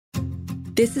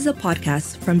This is a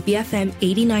podcast from BFM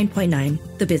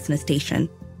 89.9, the business station.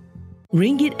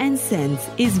 Ringgit and Cents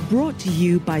is brought to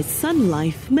you by Sun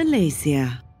Life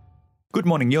Malaysia. Good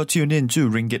morning, you're tuned in to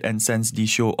Ringgit and Cents, the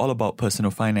show all about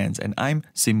personal finance, and I'm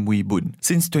Sim Wee Boon.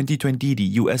 Since 2020, the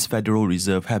US Federal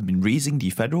Reserve have been raising the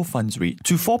federal funds rate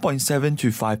to 4.7 to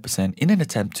 5% in an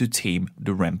attempt to tame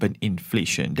the rampant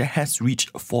inflation that has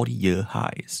reached 40-year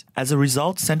highs. As a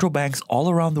result, central banks all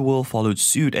around the world followed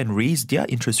suit and raised their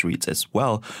interest rates as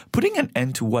well, putting an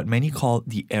end to what many call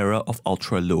the era of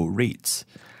ultra-low rates.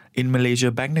 In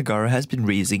Malaysia, Bank Negara has been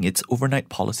raising its overnight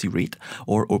policy rate,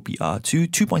 or OPR, to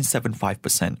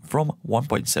 2.75% from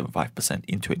 1.75%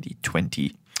 in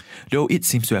 2020. Though it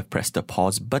seems to have pressed the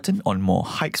pause button on more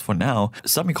hikes for now,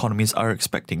 some economies are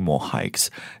expecting more hikes,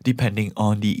 depending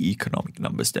on the economic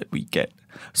numbers that we get.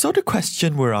 So the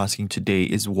question we're asking today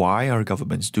is, why are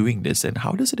governments doing this and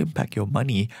how does it impact your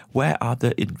money? Where are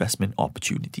the investment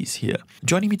opportunities here?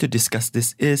 Joining me to discuss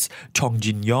this is Chong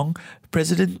Jin Yoong,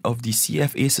 President of the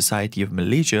CFA Society of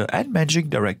Malaysia and Managing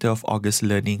Director of August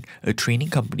Learning, a training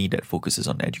company that focuses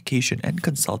on education and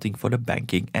consulting for the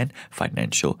banking and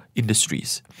financial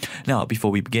industries. Now,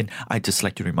 before we begin, I'd just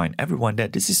like to remind everyone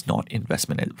that this is not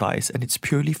investment advice and it's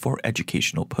purely for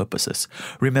educational purposes.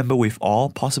 Remember, with all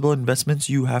possible investments,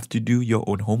 you have to do your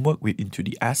own homework into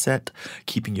the asset,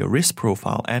 keeping your risk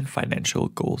profile and financial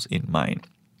goals in mind.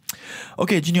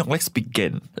 Okay, Jin Yoong, let's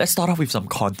begin. Let's start off with some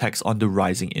context on the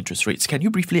rising interest rates. Can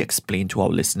you briefly explain to our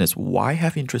listeners why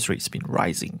have interest rates been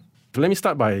rising? Let me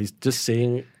start by just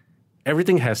saying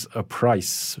everything has a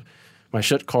price. My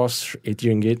shirt costs 80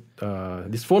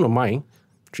 ringgit. This phone of mine,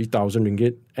 3,000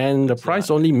 ringgit. And the price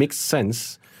only makes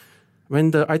sense when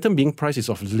the item being priced is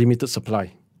of limited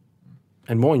supply.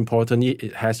 And more importantly,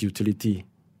 it has utility.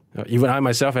 Even I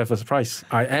myself have a price.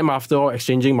 I am, after all,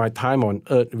 exchanging my time on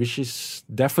Earth, which is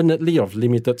definitely of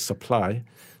limited supply,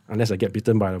 unless I get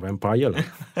bitten by a vampire.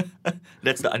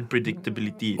 That's the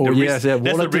unpredictability. Oh, yes, yeah,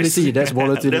 volatility. That's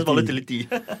volatility. That's volatility.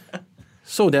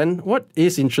 So then, what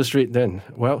is interest rate then?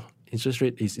 Well, interest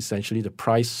rate is essentially the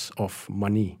price of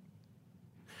money.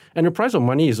 And the price of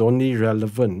money is only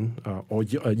relevant or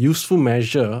a useful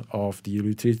measure of the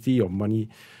utility of money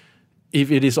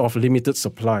if it is of limited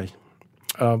supply.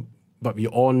 But we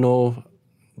all know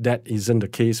that isn't the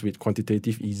case with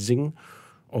quantitative easing,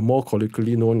 or more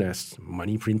colloquially known as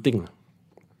money printing.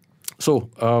 So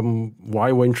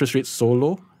why were interest rates so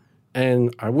low?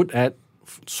 And I would add,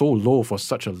 so low for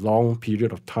such a long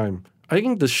period of time. I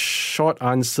think the short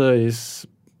answer is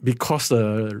because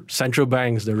the central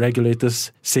banks, the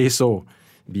regulators say so,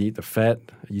 be it the Fed,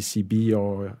 ECB,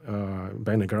 or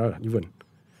Bank Negara even.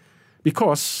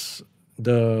 Because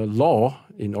the law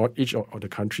in each of the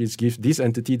countries gives this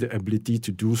entity the ability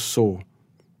to do so.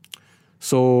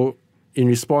 So in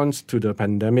response to the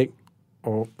pandemic,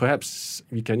 or perhaps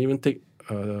we can even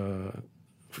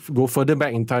go further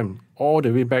back in time, all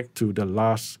the way back to the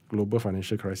last global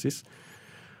financial crisis,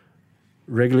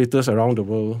 regulators around the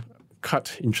world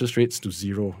cut interest rates to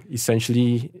zero,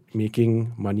 essentially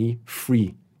making money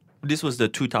free. This was the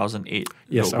 2008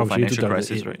 global financial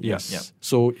crisis, right? Yes. Yeah.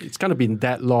 So it's kind of been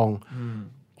that long.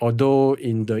 Although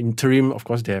in the interim, of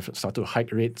course, they have started to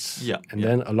hike rates.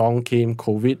 Then along came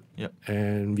COVID,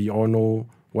 and we all know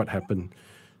what happened.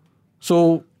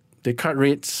 So they cut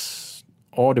rates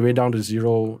all the way down to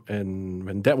zero, and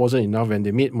when that wasn't enough, when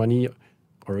they made money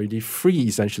already free,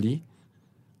 essentially,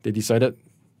 they decided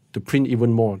to print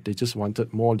even more. They just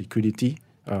wanted more liquidity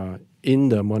in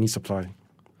the money supply.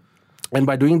 And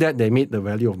by doing that, they made the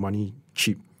value of money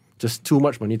cheap. Just too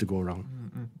much money to go around.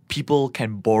 People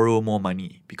can borrow more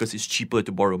money because it's cheaper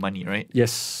to borrow money, right?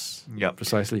 Yes. Yeah,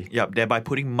 precisely. Yeah, thereby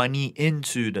putting money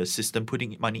into the system,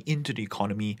 putting money into the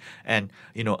economy, and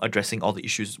addressing all the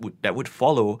issues that would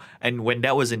follow. And when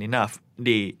that wasn't enough,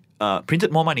 they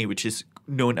printed more money, which is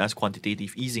known as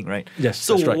quantitative easing, right? Yes.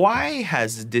 So that's right. Why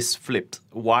has this flipped?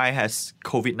 Why has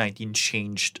COVID-19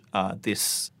 changed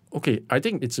this? Okay, I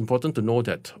think it's important to know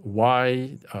that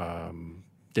why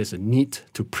there's a need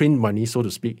to print money, so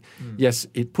to speak. Yes,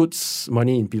 it puts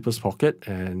money in people's pocket,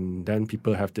 and then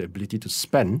people have the ability to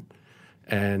spend,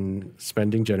 and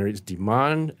spending generates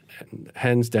demand, and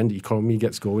hence then the economy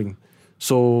gets going.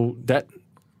 So that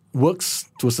works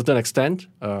to a certain extent.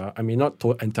 I may not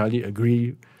entirely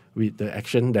agree with the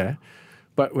action there,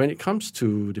 but when it comes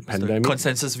to the pandemic... The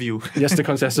consensus view. Yes, the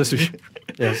consensus view.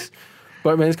 Yes.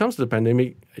 But when it comes to the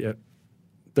pandemic,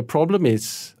 the problem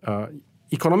is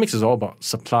economics is all about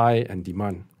supply and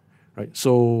demand, right?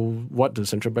 So what the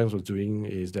central banks were doing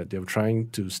is that they were trying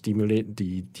to stimulate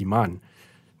the demand.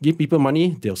 Give people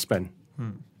money, they'll spend.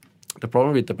 The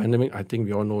problem with the pandemic, I think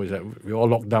we all know, is that we're all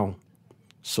locked down.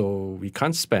 So we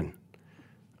can't spend.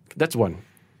 That's one.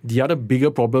 The other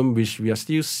bigger problem, which we are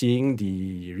still seeing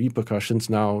the repercussions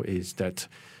now, is that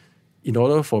in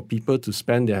order for people to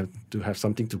spend, they have to have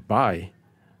something to buy.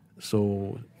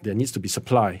 So there needs to be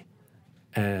supply.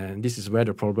 And this is where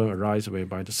the problem arises,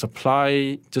 whereby the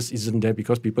supply just isn't there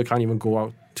because people can't even go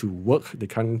out to work. They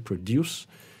can't produce.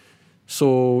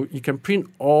 So you can print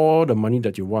all the money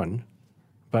that you want,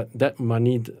 but that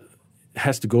money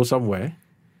has to go somewhere,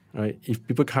 right? If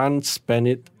people can't spend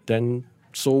it, then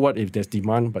so what if there's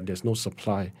demand but there's no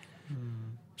supply?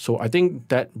 So I think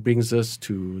that brings us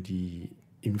to the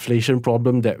inflation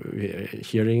problem that we're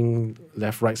hearing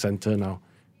left, right, center now,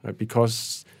 right?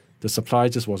 Because the supply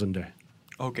just wasn't there.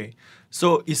 Okay.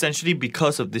 So essentially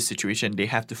because of this situation, they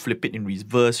have to flip it in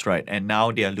reverse, right? And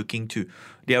now they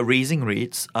are raising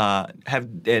rates, not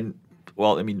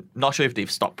sure if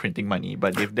they've stopped printing money,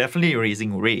 but they've definitely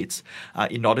raising rates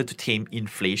in order to tame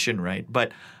inflation, right?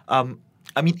 But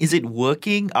is it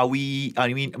working?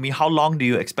 How long do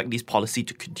you expect this policy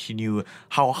to continue?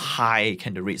 How high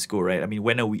can the rates go, right?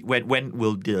 When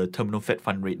will the terminal Fed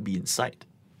fund rate be in sight?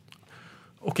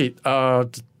 Okay,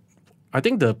 I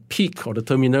think the peak or the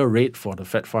terminal rate for the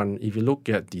Fed fund, if you look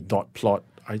at the dot plot,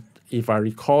 if I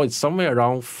recall, it's somewhere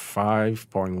around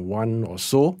 5.1 or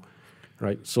so,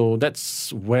 right? So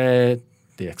that's where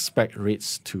they expect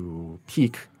rates to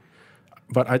peak.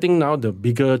 But I think now the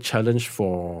bigger challenge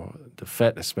for the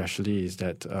Fed especially is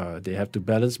that they have to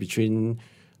balance between,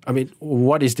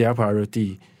 what is their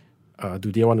priority?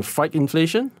 Do they want to fight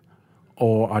inflation?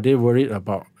 Or are they worried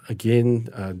about, again,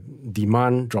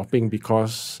 demand dropping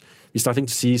because we're starting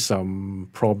to see some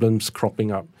problems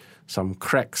cropping up, some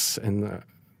cracks. And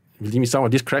believe me, some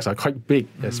of these cracks are quite big,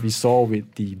 as we saw with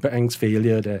the bank's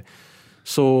failure there.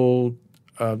 So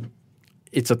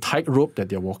it's a tightrope that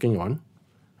they're walking on.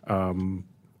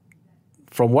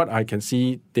 From what I can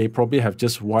see, they probably have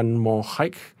just one more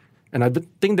hike. And I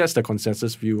think that's the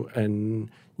consensus view. And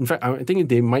in fact, I think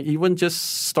they might even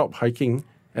just stop hiking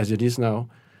as it is now.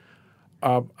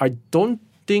 I don't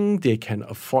think they can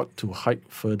afford to hike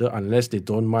further unless they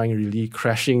don't mind really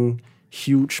crashing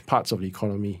huge parts of the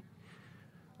economy.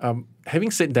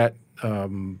 Having said that,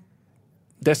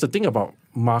 there's the thing about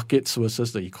markets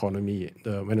versus the economy.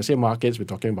 When I say markets, we're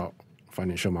talking about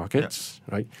financial markets,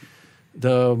 right?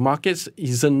 The markets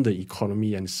isn't the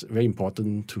economy, and it's very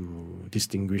important to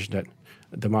distinguish that.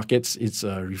 The markets, it's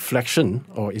a reflection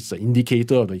or it's an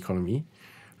indicator of the economy,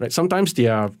 right? Sometimes they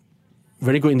are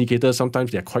very good indicators,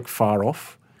 sometimes they're quite far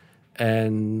off.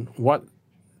 And what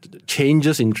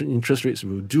changes in interest rates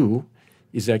will do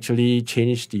is actually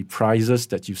change the prices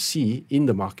that you see in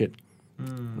the market,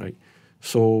 right?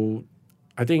 So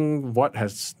I think what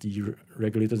has the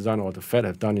regulators done or the Fed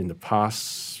have done in the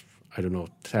past,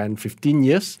 10, 15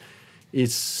 years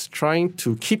is trying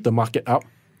to keep the market up.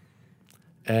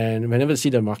 And whenever you see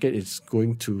the market is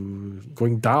going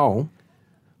down,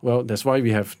 well, that's why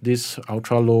we have this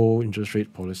ultra-low interest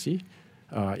rate policy.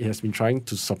 It has been trying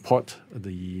to support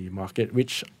the market,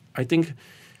 which I think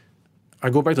I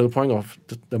go back to the point of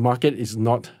the market is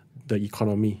not the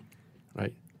economy,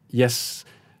 right? Yes,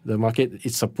 the market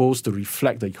is supposed to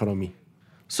reflect the economy.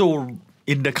 So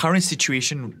in the current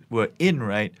situation we're in,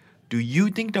 right, do you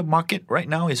think the market right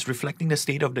now is reflecting the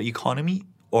state of the economy,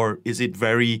 or is it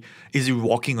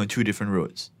walking on two different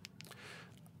roads?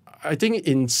 I think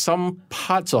in some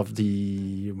parts of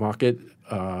the market,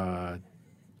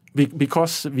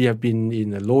 because we have been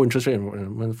in a low interest rate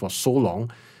environment for so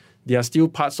long, there are still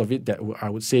parts of it that I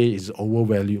would say is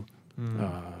overvalued.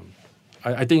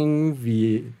 I think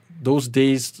those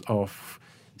days of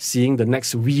seeing the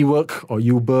next WeWork or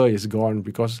Uber is gone,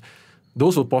 because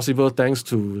those were possible thanks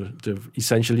to the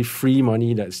essentially free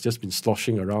money that's just been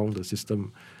sloshing around the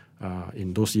system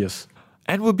in those years.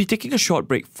 And we'll be taking a short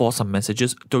break for some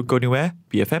messages. Don't go anywhere.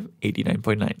 BFM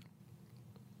 89.9.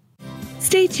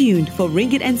 Stay tuned for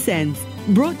Ringgit and Cents,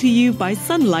 brought to you by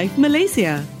Sun Life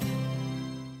Malaysia.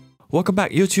 Welcome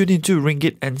back. You're tuned into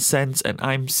Ringgit and Cents, and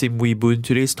I'm Sim Wee Boon.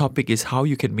 Today's topic is how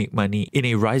you can make money in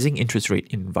a rising interest rate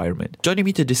environment. Joining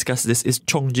me to discuss this is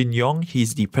Chong Jin Yoong.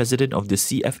 He's the president of the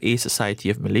CFA Society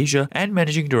of Malaysia and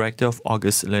managing director of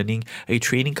August Learning, a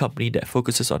training company that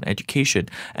focuses on education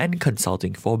and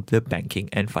consulting for the banking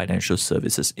and financial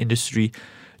services industry.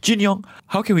 Jin Yoong,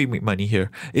 how can we make money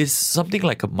here? Is something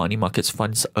like a money markets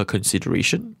funds a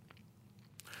consideration?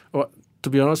 Well, to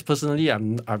be honest, personally,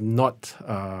 I'm not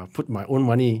put my own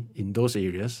money in those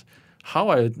areas. How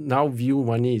I now view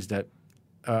money is that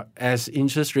as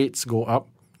interest rates go up,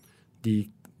 the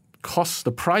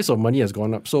price of money has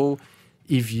gone up. So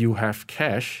if you have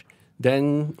cash,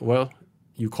 then, well,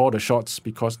 you call the shots,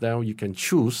 because now you can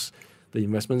choose the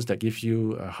investments that give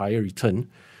you a higher return.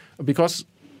 Because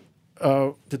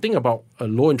the thing about a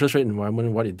low interest rate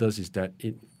environment, what it does is that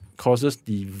it causes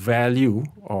the value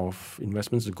of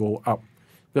investments to go up,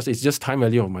 because it's just time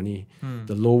value of money.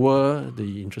 The lower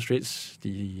the interest rates,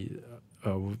 the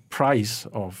price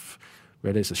of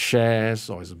whether it's shares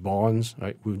or it's bonds,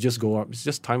 right, will just go up. It's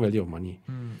just time value of money.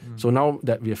 So now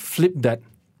that we have flipped that,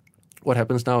 what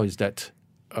happens now is that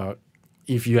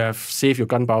if you have saved your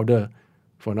gunpowder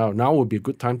for now would be a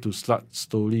good time to start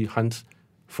slowly hunt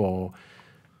for.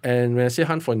 And when I say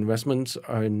hunt for investments,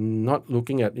 I'm not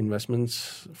looking at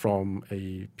investments from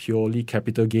a purely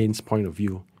capital gains point of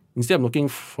view. Instead, I'm looking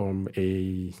from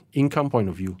a income point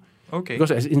of view. Okay.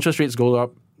 Because as interest rates go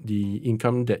up, the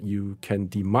income that you can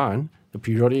demand, the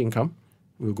periodic income,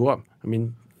 will go up. I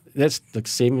mean, that's the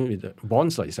same with the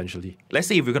bonds, essentially. Let's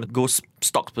say if we're going to go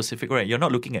stock specific, right? You're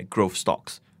not looking at growth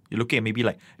stocks. You're looking at maybe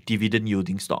like dividend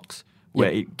yielding stocks,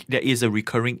 where there is a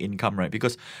recurring income, right?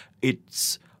 Because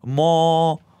it's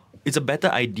a better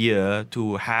idea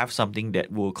to have something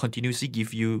that will continuously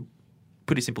give you,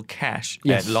 put it simple, cash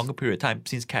at a longer period of time,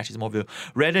 since cash is more valuable,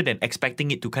 rather than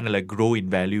expecting it to kind of like grow in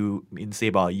value in, say,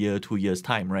 about a year, 2 years'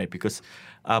 time, right? Because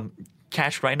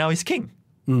cash right now is king.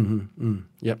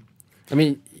 Yep. I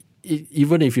mean,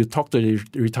 even if you talk to the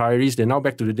retirees, they're now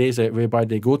back to the days whereby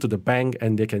they go to the bank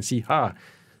and they can see,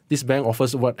 this bank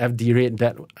offers what FD rate,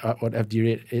 that what FD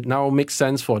rate. It now makes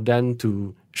sense for them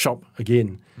to shop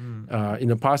again. In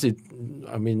the past, if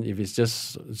it's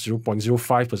just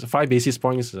 0.05%, 5 basis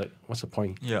points, what's the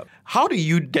point? Yeah. How do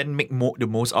you then make the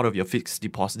most out of your fixed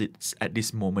deposits at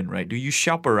this moment, right? Do you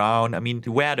shop around? I mean,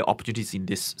 where are the opportunities in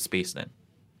this space then?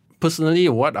 Personally,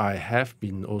 what I have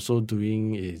been also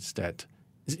doing is that,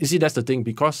 you see, that's the thing,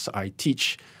 because I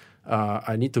teach,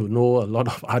 I need to know a lot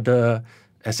of other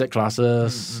asset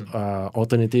classes,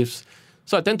 alternatives.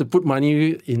 So I tend to put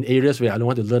money in areas where I don't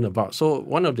want to learn about. So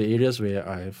one of the areas where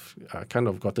I've kind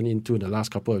of gotten into in the last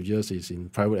couple of years is in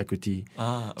private equity.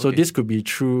 Okay. So this could be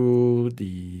through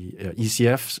the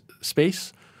ECF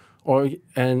space,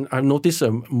 and I've noticed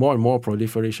more and more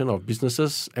proliferation of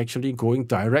businesses actually going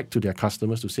direct to their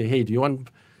customers to say, hey, do you want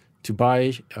to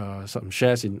buy some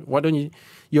shares in? Why don't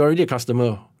you're already a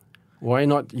customer. Why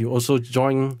not you also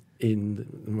join in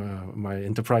my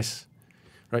enterprise,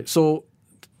 right? So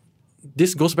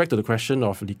this goes back to the question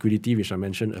of liquidity, which I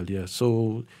mentioned earlier.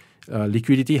 So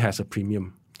liquidity has a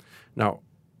premium. Now,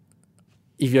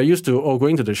 if you're used to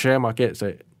going to the share market,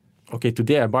 say, okay,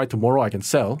 today I buy, tomorrow I can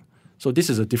sell. So this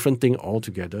is a different thing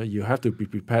altogether. You have to be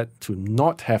prepared to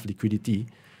not have liquidity.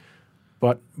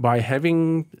 But by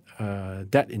having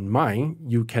that in mind,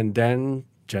 you can then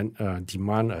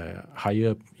demand a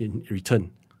higher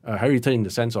return. A higher return in the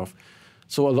sense of,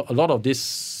 so a lot of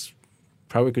this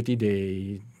private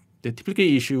equity, they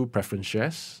typically issue preference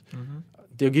shares.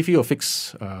 They'll give you a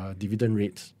fixed dividend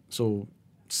rate. So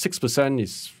 6%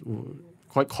 is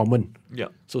quite common. Yeah.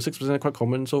 So 6% is quite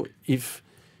common. So if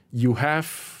you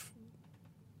have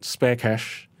spare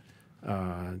cash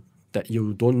that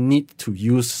you don't need to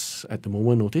use at the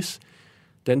moment notice,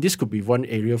 then this could be one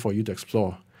area for you to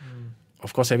explore.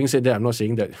 Of course, having said that, I'm not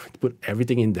saying that put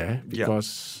everything in there,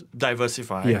 because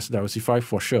diversify. Yes, diversify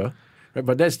for sure. Right,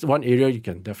 but that's one area you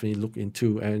can definitely look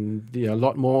into, and there are a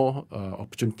lot more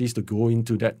opportunities to go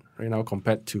into that right now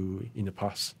compared to in the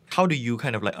past. How do you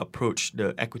kind of like approach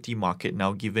the equity market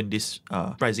now, given this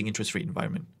rising interest rate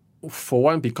environment? For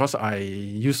one, because I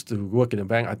used to work in a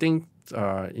bank, I think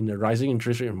in the rising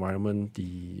interest rate environment,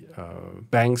 the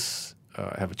banks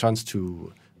have a chance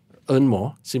to earn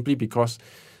more, simply because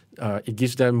it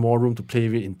gives them more room to play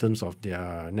with in terms of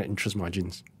their net interest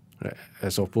margins. Right?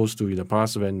 As opposed to in the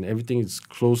past, when everything is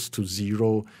close to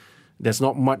zero, there's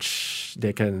not much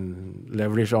they can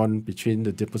leverage on between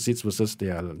the deposits versus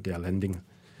their lending.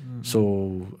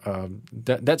 So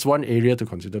that's one area to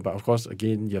consider. But of course,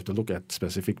 again, you have to look at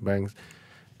specific banks.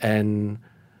 And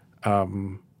I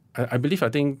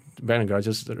think Bank Negara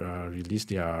just released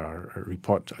their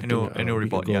report. Annual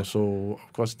report, yeah. So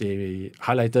of course, they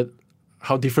highlighted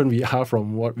how different we are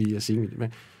from what we are seeing with the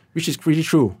bank, which is pretty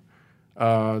true.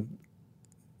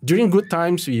 During good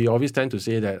times, we always tend to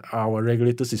say that our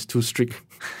regulators is too strict,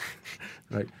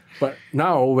 right? But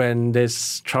now, when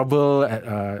there's trouble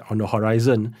on the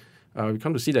horizon, we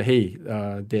come to see that, hey,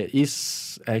 there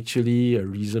is actually a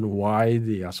reason why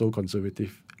they are so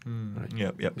conservative.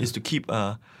 Right? Yep. It's to keep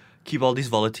all this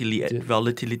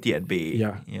volatility at bay.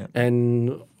 Yeah.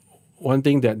 And one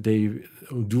thing that they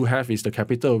do have is the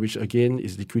capital, which again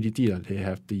is liquidity. They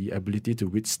have the ability to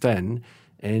withstand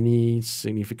any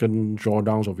significant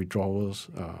drawdowns or withdrawals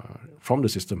from the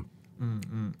system.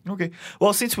 Okay.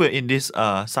 Well, since we're in this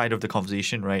side of the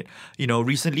conversation, right?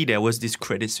 Recently there was this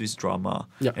Credit Suisse drama,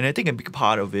 and I think a big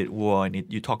part of it was, and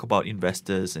you talk about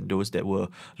investors and those that were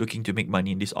looking to make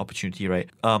money in this opportunity, right?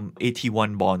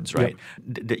 AT1 bonds, right?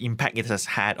 The impact it has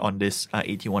had on this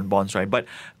AT1 bonds, right? But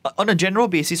on a general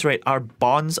basis, right, are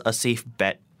bonds a safe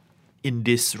bet in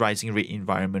this rising rate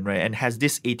environment, right? And has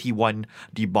this AT1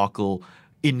 debacle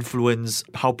influenced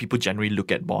how people generally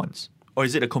look at bonds? Or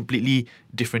is it a completely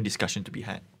different discussion to be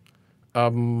had? I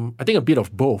think a bit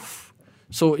of both.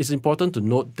 So it's important to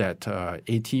note that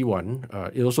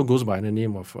AT1, it also goes by the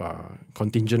name of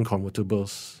contingent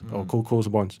convertibles or CoCos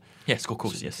bonds. Yes,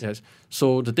 CoCos, yes.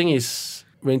 So the thing is,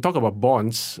 when you talk about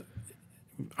bonds,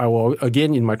 I will,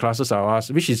 again in my classes, I'll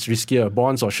ask, which is riskier,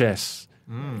 bonds or shares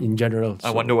in general?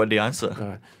 I wonder what they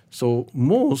answer. So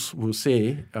most will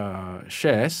say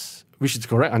shares, which is the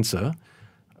correct answer,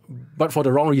 but for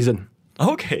the wrong reason.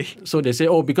 Okay. So they say,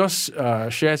 because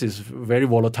shares is very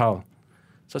volatile.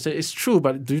 So I say, it's true,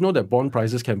 but do you know that bond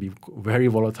prices can be very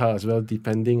volatile as well,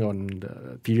 depending on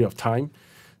the period of time?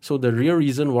 So the real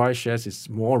reason why shares is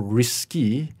more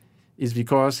risky is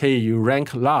because, hey, you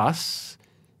rank last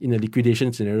in a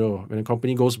liquidation scenario. When a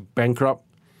company goes bankrupt,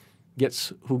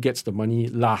 who gets the money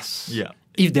last? Yeah.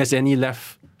 If there's any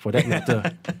left, for that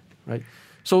matter, right?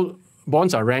 So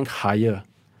bonds are ranked higher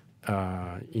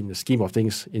in the scheme of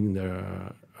things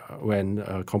when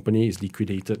a company is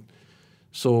liquidated.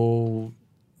 So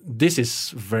this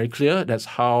is very clear. That's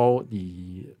how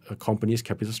the company's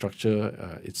capital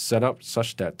structure is set up,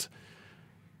 such that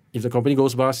if the company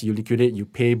goes bust, you liquidate, you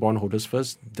pay bondholders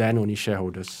first, then only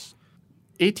shareholders.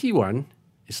 AT1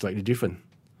 is slightly different,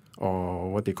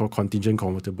 or what they call contingent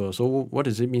convertible. So what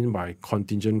does it mean by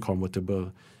contingent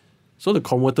convertible? So the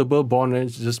convertible bond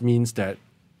just means that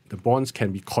the bonds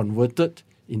can be converted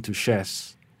into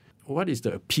shares. What is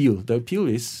the appeal? The appeal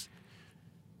is,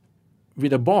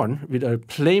 with a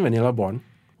plain vanilla bond,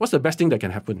 what's the best thing that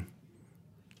can happen?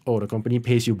 The company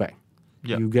pays you back.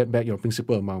 Yep. You get back your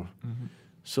principal amount. Mm-hmm.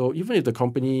 So even if the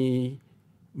company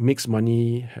makes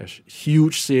money, has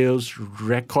huge sales,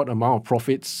 record amount of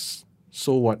profits,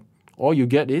 so what? All you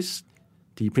get is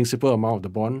the principal amount of the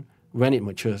bond when it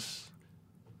matures.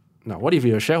 Now, what if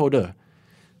you're a shareholder?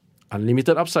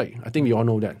 Unlimited upside. I think we all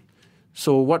know that.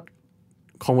 So what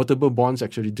convertible bonds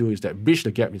actually do is that bridge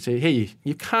the gap and say, hey,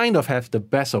 you kind of have the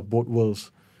best of both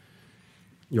worlds.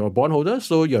 You're a bondholder,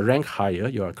 so you're ranked higher,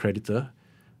 you're a creditor.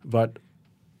 But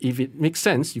if it makes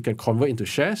sense, you can convert into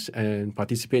shares and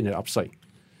participate in the upside.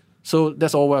 So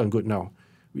that's all well and good now.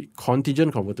 With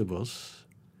contingent convertibles,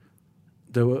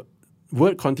 the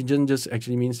word contingent just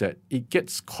actually means that it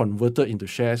gets converted into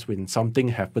shares when something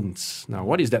happens. Now,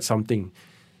 what is that something?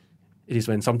 It is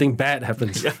when something bad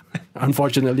happens,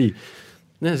 unfortunately.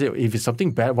 Then I say, if it's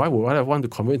something bad, why would I want to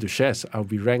convert into shares? I'll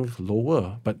be ranked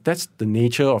lower. But that's the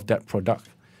nature of that product.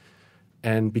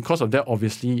 And because of that,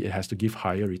 obviously, it has to give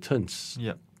higher returns.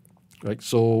 Yeah. Right?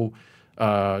 So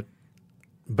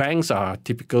banks are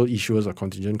typical issuers of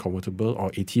contingent convertible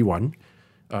or AT1.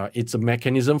 It's a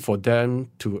mechanism for them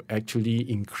to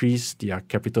actually increase their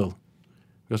capital.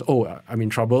 Because, I'm in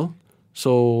trouble.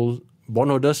 So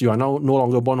bondholders, you are now no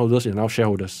longer bondholders, you're now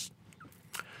shareholders.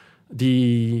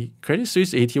 The Credit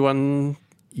Suisse AT1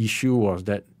 issue was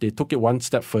that they took it one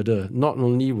step further. Not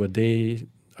only were they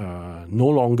no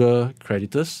longer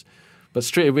creditors, but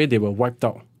straight away they were wiped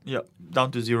out. Yep,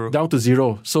 down to zero. Down to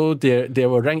zero. So they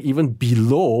were ranked even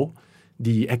below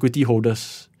the equity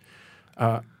holders.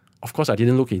 Of course, I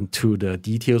didn't look into the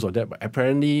details of that, but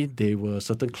apparently there were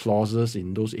certain clauses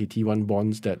in those AT1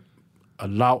 bonds that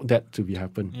allowed that to be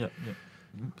happen. Yeah.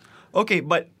 Okay,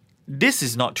 but this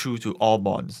is not true to all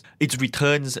bonds. Its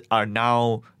returns are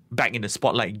now back in the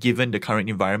spotlight given the current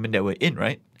environment that we're in,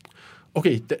 right?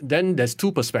 Okay, then there's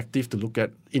two perspectives to look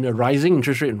at. In a rising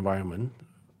interest rate environment,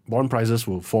 bond prices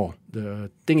will fall.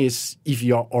 The thing is, if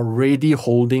you're already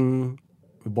holding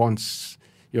bonds,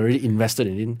 you're already invested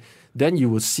in it, then you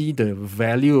will see the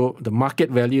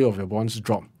market value of your bonds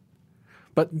drop.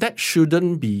 But that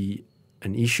shouldn't be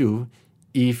an issue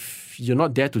if you're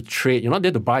not there to trade, you're not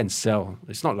there to buy and sell.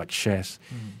 It's not like shares.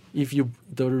 If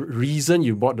the reason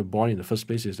you bought the bond in the first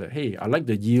place is that, hey, I like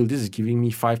the yield, this is giving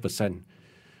me 5%,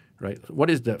 right? What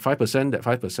is that 5%? That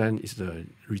 5% is the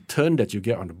return that you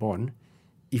get on the bond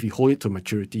if you hold it to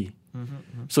maturity.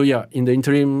 So in the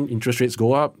interim, interest rates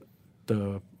go up,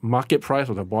 the market price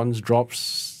of the bonds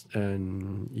drops,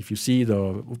 and if you see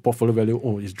the portfolio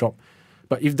value, it's dropped.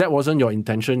 But if that wasn't your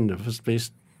intention in the first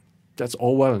place, that's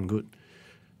all well and good.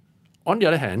 On the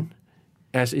other hand,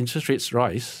 as interest rates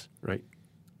rise, right,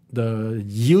 the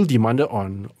yield demanded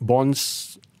on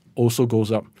bonds also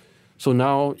goes up. So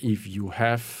now if you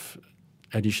have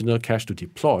additional cash to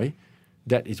deploy,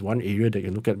 that is one area that you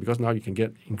can look at, because now you can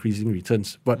get increasing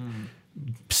returns. But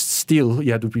still,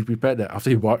 you have to be prepared that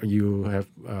after you have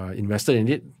invested in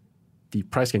it, the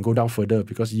price can go down further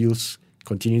because yields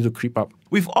continue to creep up.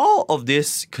 With all of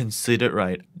this considered,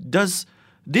 right, does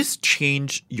this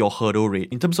change your hurdle rate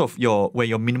in terms of where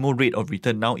your minimal rate of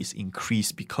return now is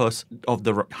increased because of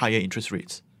the higher interest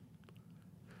rates?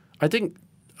 I think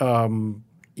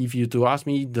if you to ask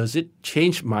me, does it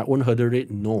change my own hurdle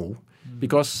rate? No,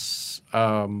 because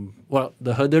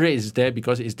the hurdle rate is there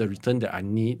because it's the return that I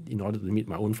need in order to meet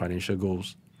my own financial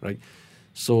goals, right?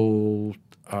 So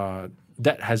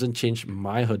that hasn't changed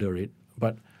my hurdle rate,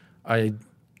 but I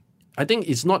think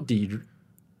it's not the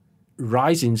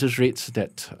rise in interest rates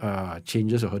that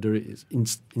changes your hurdle rate.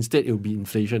 Instead, it will be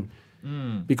inflation.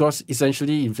 Because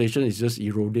essentially inflation is just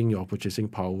eroding your purchasing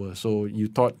power. So you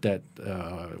thought that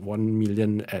 1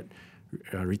 million at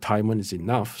retirement is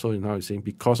enough. So now you're saying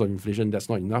because of inflation that's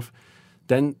not enough.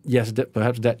 Then yes,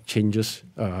 perhaps that changes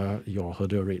your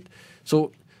hurdle rate.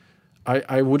 So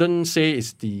I wouldn't say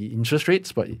it's the interest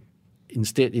rates, but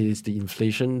instead it is the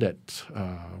inflation that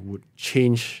would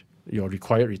change your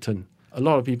required return. A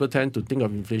lot of people tend to think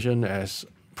of inflation as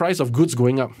price of goods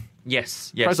going up.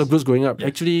 Yes. Price of goods going up. Yeah.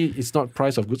 Actually, it's not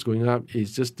price of goods going up.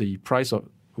 It's just the price of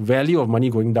value of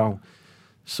money going down.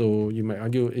 So you might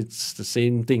argue it's the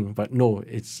same thing, but no,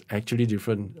 it's actually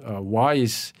different. Why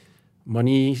is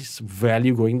money's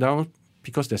value going down?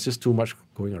 Because there's just too much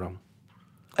going around.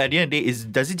 At the end of the day,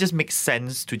 does it just make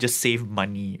sense to just save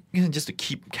money, just to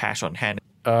keep cash on hand?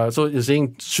 So you're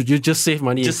saying, should you just save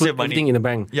money and put everything in the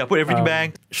bank? Yeah, put everything in the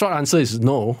bank. Short answer is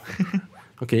no.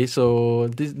 Okay, so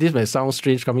this may sound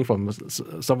strange coming from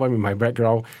someone with my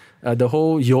background. The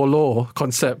whole YOLO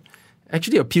concept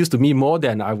actually appeals to me more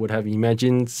than I would have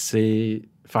imagined, say,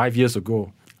 5 years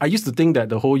ago. I used to think that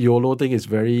the whole YOLO thing is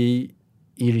very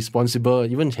irresponsible,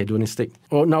 even hedonistic.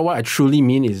 Well, now what I truly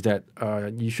mean is that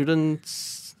you shouldn't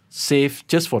save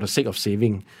just for the sake of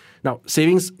saving. Now,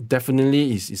 savings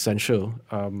definitely is essential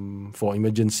for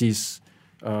emergencies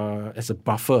as a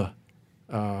buffer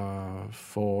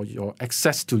for your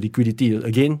access to liquidity.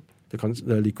 Again,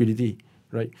 the liquidity,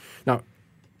 right? Now,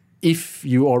 if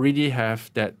you already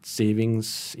have that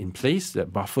savings in place,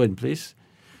 that buffer in place,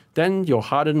 then your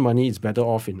hard-earned money is better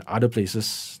off in other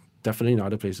places, definitely in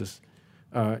other places,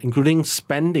 including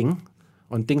spending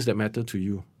on things that matter to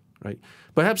you, right?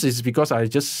 Perhaps it's because I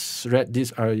just read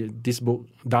this book,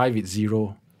 Die with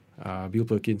Zero, Bill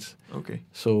Perkins. Okay.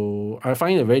 So I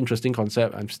find it a very interesting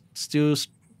concept. I'm still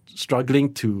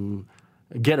struggling to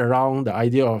get around the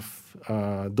idea of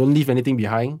don't leave anything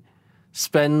behind.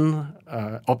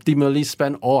 Optimally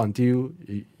spend all until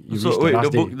you reach the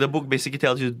last day. The book basically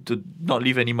tells you to not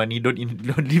leave any money, don't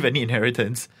leave any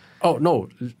inheritance. Oh no,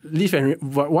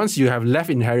 once you have left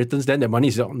inheritance, then the money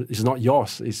is not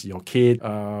yours, it's your kid.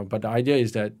 But the idea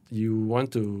is that you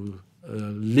want to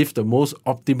live the most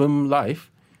optimum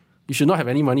life. You should not have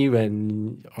any money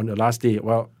when on the last day.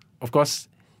 Well, of course,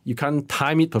 you can't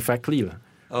time it perfectly.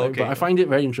 Okay. But I find it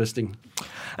very interesting.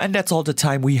 And that's all the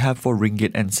time we have for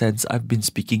Ringgit and Cents. I've been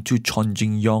speaking to Chong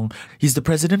Jin Yoong. He's the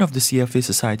president of the CFA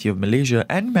Society of Malaysia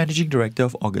and managing director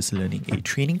of August Learning, a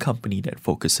training company that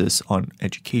focuses on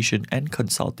education and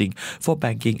consulting for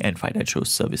banking and financial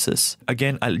services.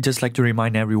 Again, I'd just like to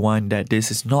remind everyone that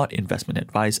this is not investment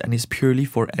advice and is purely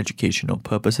for educational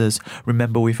purposes.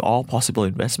 Remember, with all possible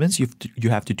investments, you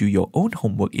have to do your own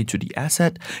homework into the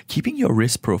asset, keeping your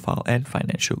risk profile and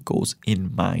financial goals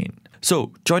in mind.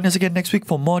 So, join us again next week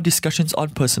for more discussions on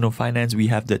personal finance. We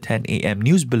have the 10 a.m.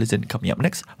 news bulletin coming up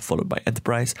next, followed by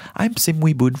Enterprise. I'm Sim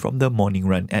Wee Boon from the Morning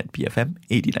Run at BFM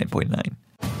 89.9.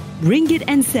 Ringgit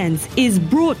and Cents is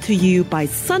brought to you by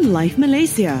Sun Life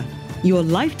Malaysia, your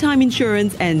lifetime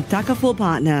insurance and Takaful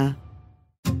partner.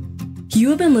 You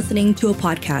have been listening to a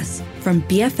podcast from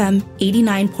BFM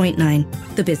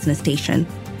 89.9, the business station.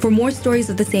 For more stories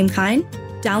of the same kind,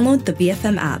 download the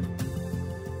BFM app.